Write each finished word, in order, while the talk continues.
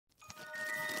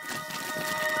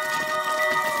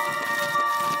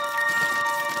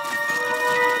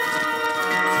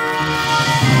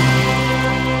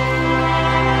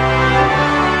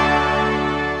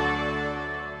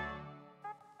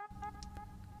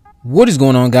What is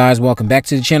going on, guys? Welcome back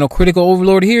to the channel. Critical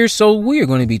Overlord here. So we are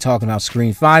going to be talking about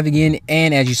Scream 5 again,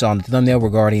 and as you saw in the thumbnail,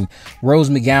 regarding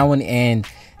Rose McGowan and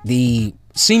the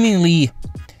seemingly,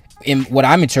 in what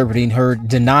I'm interpreting, her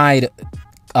denied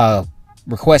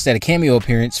request at a cameo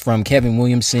appearance from Kevin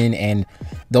Williamson and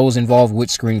those involved with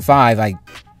Scream 5.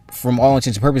 From all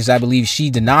intents and purposes, I believe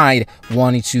she denied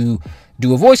wanting to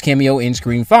do a voice cameo in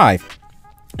Scream 5.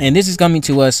 And this is coming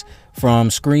to us from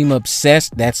Scream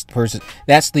Obsessed. That's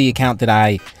the account that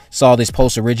I saw this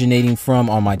post originating from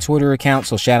on my Twitter account.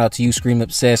 So shout out to you, Scream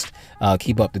Obsessed.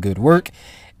 Keep up the good work.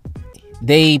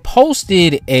 They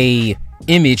posted a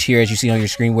image here, as you see on your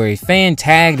screen, where a fan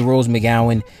tagged Rose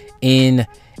McGowan in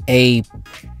a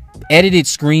edited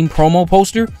Scream promo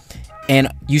poster. And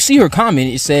you see her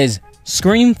comment. It says,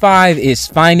 Scream 5 is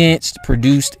financed,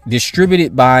 produced,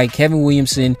 distributed by Kevin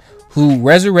Williamson, who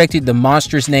resurrected the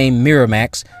monstrous name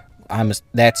Miramax.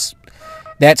 That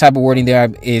type of wording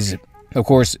there is, of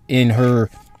course, in her.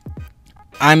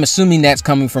 I'm assuming that's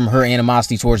coming from her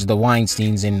animosity towards the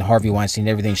Weinsteins and Harvey Weinstein and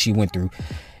everything she went through.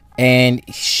 And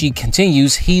she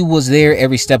continues, he was there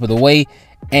every step of the way,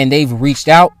 and they've reached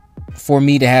out for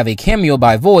me to have a cameo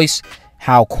by voice.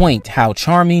 How quaint, how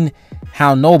charming,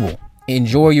 how noble.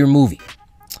 Enjoy your movie.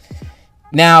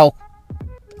 Now,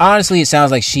 honestly, it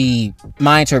sounds like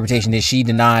my interpretation is she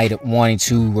denied wanting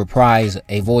to reprise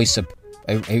a voice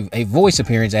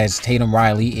appearance as Tatum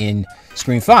Riley in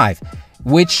Scream 5,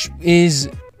 which is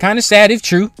kind of sad if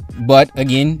true. But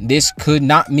again, this could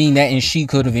not mean that, and she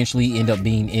could eventually end up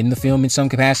being in the film in some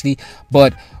capacity.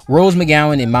 But Rose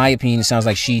McGowan, in my opinion, sounds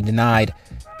like she denied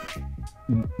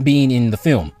being in the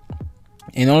film.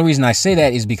 And the only reason I say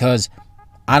that is because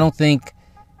I don't think,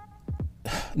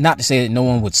 not to say that no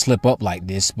one would slip up like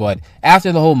this, but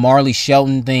after the whole Marley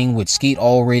Shelton thing with Skeet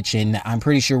Ulrich, and I'm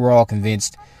pretty sure we're all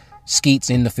convinced Skeet's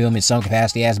in the film in some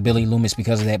capacity as Billy Loomis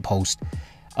because of that post.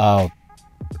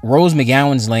 Rose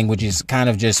McGowan's language is kind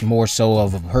of just more so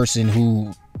of a person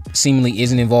who seemingly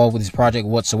isn't involved with this project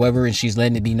whatsoever, and she's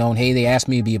letting it be known, hey, they asked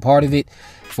me to be a part of it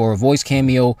for a voice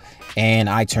cameo, and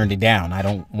I turned it down. I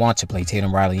don't want to play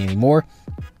Tatum Riley anymore.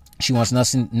 She wants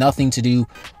nothing to do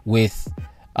with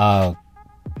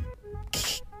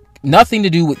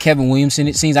Kevin Williamson,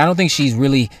 it seems. I don't think she's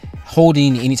really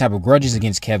holding any type of grudges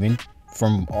against Kevin.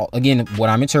 From, again,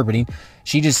 what I'm interpreting,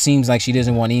 she just seems like she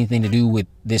doesn't want anything to do with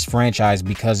this franchise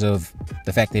because of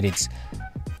the fact that it's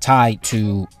tied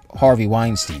to Harvey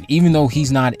Weinstein. Even though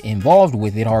he's not involved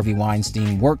with it, Harvey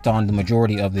Weinstein worked on the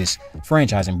majority of this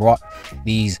franchise and brought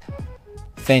these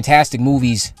fantastic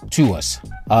movies to us.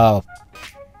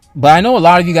 But I know a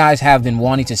lot of you guys have been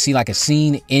wanting to see like a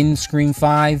scene in Scream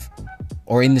 5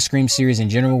 or in the Scream series in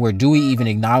general where Dewey even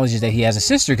acknowledges that he has a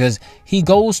sister, because he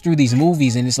goes through these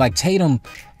movies and it's like Tatum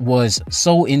was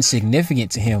so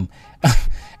insignificant to him. I'm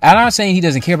not saying he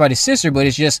doesn't care about his sister, but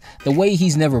it's just the way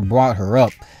he's never brought her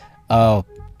up.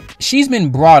 She's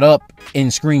been brought up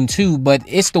in Scream 2, but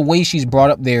it's the way she's brought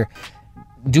up there.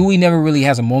 Dewey never really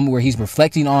has a moment where he's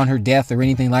reflecting on her death or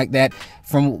anything like that,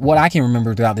 from what I can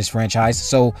remember throughout this franchise.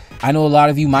 So I know a lot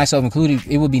of you, myself included,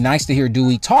 it would be nice to hear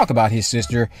Dewey talk about his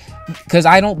sister, because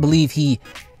I don't believe he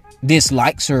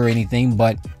dislikes her or anything,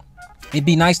 but it'd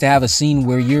be nice to have a scene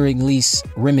where you're at least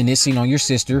reminiscing on your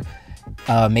sister,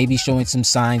 maybe showing some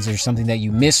signs or something that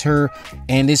you miss her.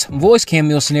 And this voice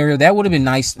cameo scenario, that would have been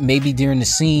nice, maybe during the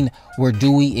scene where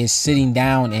Dewey is sitting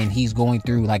down and he's going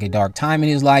through like a dark time in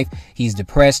his life. He's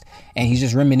depressed and he's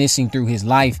just reminiscing through his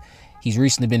life. He's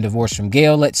recently been divorced from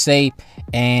Gail, let's say,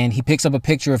 and he picks up a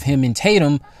picture of him and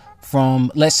Tatum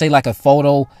from, let's say, like a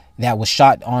photo that was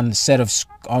shot on the set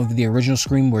of the original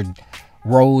Scream where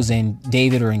Rose and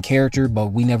David are in character, but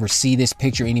we never see this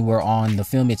picture anywhere on the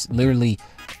film. It's literally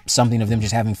something of them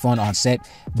just having fun on set,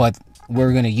 but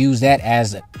we're going to use that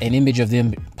as an image of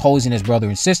them posing as brother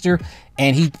and sister.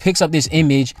 And he picks up this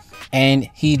image and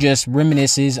he just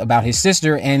reminisces about his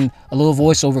sister, and a little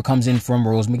voiceover comes in from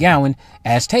Rose McGowan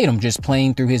as Tatum, just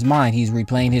playing through his mind. He's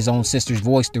replaying his own sister's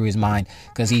voice through his mind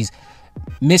because he's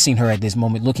missing her at this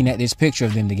moment, looking at this picture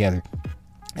of them together.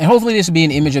 And hopefully this will be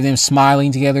an image of them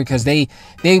smiling together, because they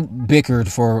bickered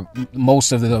for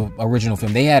most of the original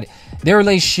film. They had their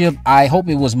relationship. I hope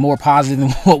it was more positive than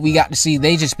what we got to see.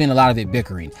 They just spent a lot of it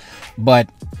bickering. But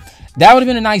that would have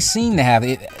been a nice scene to have.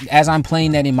 As I'm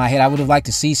playing that in my head, I would have liked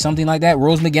to see something like that.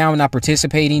 Rose McGowan not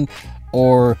participating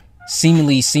or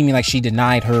seeming like she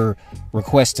denied her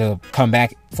request to come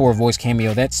back for a voice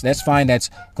cameo. That's fine. That's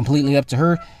completely up to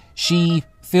her. She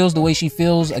feels the way she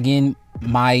feels. Again,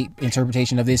 my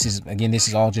interpretation of this is, again, this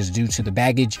is all just due to the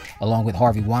baggage along with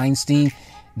Harvey Weinstein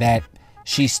that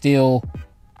she still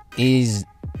is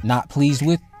not pleased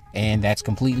with, and that's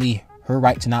completely her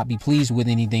right to not be pleased with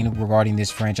anything regarding this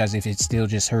franchise if it's still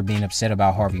just her being upset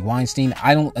about Harvey Weinstein.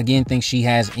 I don't, again, think she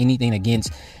has anything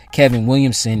against Kevin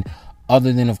Williamson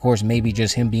other than, of course, maybe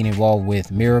just him being involved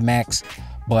with Miramax.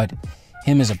 But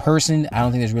him as a person, I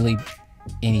don't think there's really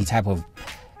any type of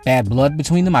bad blood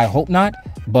between them. I hope not.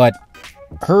 But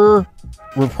her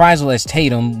reprisal as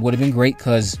Tatum would have been great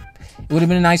because it would have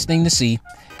been a nice thing to see.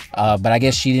 But I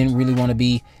guess she didn't really want to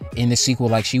be in the sequel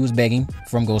like she was begging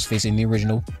from Ghostface in the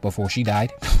original before she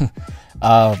died.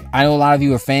 I know a lot of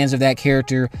you are fans of that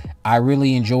character. I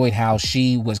really enjoyed how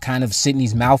she was kind of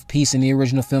Sydney's mouthpiece in the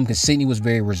original film, because Sydney was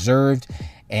very reserved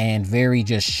and very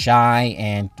just shy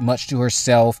and much to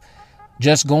herself,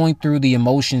 just going through the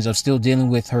emotions of still dealing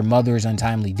with her mother's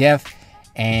untimely death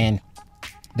and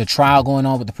the trial going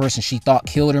on with the person she thought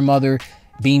killed her mother,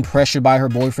 being pressured by her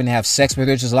boyfriend to have sex with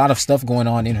her. There's a lot of stuff going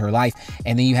on in her life.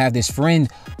 And then you have this friend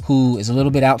who is a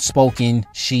little bit outspoken.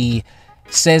 She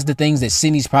says the things that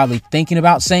Sydney's probably thinking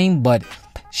about saying, but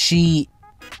she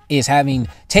is having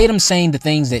Tatum saying the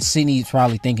things that Sydney's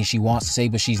probably thinking she wants to say,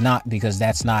 but she's not, because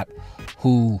that's not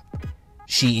who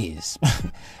she is.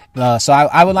 So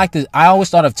I would like to, I always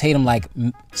thought of Tatum like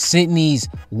Sydney's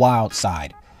wild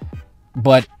side,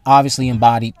 but obviously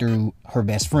embodied through her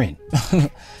best friend.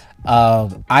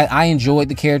 I enjoyed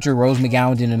the character. Rose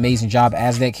McGowan did an amazing job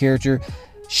as that character.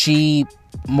 She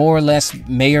more or less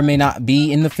may or may not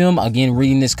be in the film. Again,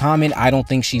 reading this comment, I don't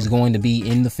think she's going to be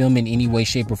in the film in any way,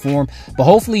 shape, or form. But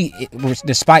hopefully,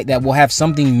 despite that, we'll have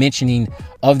something mentioning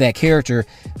of that character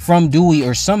from Dewey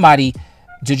or somebody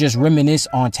to just reminisce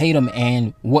on Tatum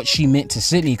and what she meant to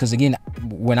Sydney. Because again,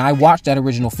 when I watched that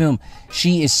original film,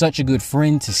 she is such a good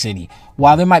friend to Sydney.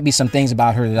 While there might be some things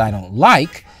about her that I don't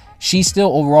like, she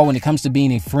still, overall, when it comes to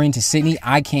being a friend to Sydney,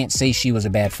 I can't say she was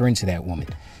a bad friend to that woman.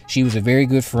 She was a very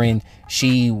good friend.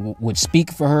 She would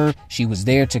speak for her. She was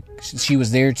there to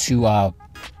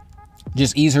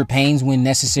just ease her pains when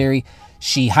necessary.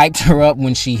 She hyped her up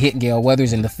when she hit Gale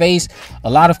Weathers in the face. A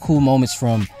lot of cool moments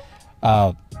from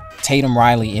Tatum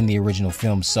Riley in the original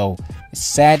film. So it's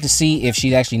sad to see if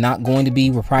she's actually not going to be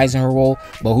reprising her role,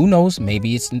 but who knows,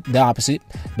 maybe it's the opposite.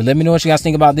 But let me know what you guys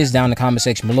think about this down in the comment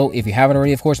section below. If you haven't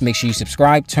already, of course, make sure you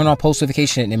subscribe, turn on post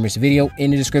notifications, and miss a video.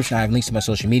 In the description, I have links to my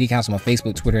social media accounts on my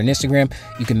Facebook, Twitter, and Instagram.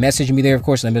 You can message me there, of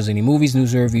course. Let me know any movies,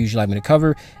 news, or reviews you'd like me to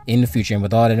cover in the future. And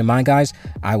with all that in mind, guys,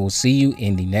 I will see you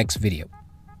in the next video.